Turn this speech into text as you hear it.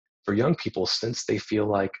for young people, since they feel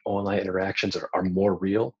like online interactions are more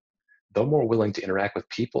real, they're more willing to interact with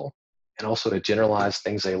people and also to generalize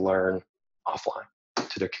things they learn offline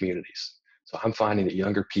to their communities. So I'm finding that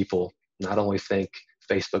younger people not only think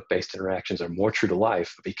Facebook-based interactions are more true to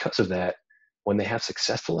life, but because of that, when they have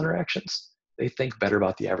successful interactions, they think better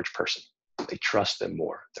about the average person. They trust them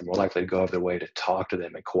more. They're more likely to go out of their way to talk to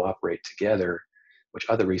them and cooperate together, which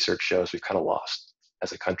other research shows we've kind of lost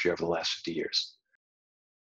as a country over the last 50 years.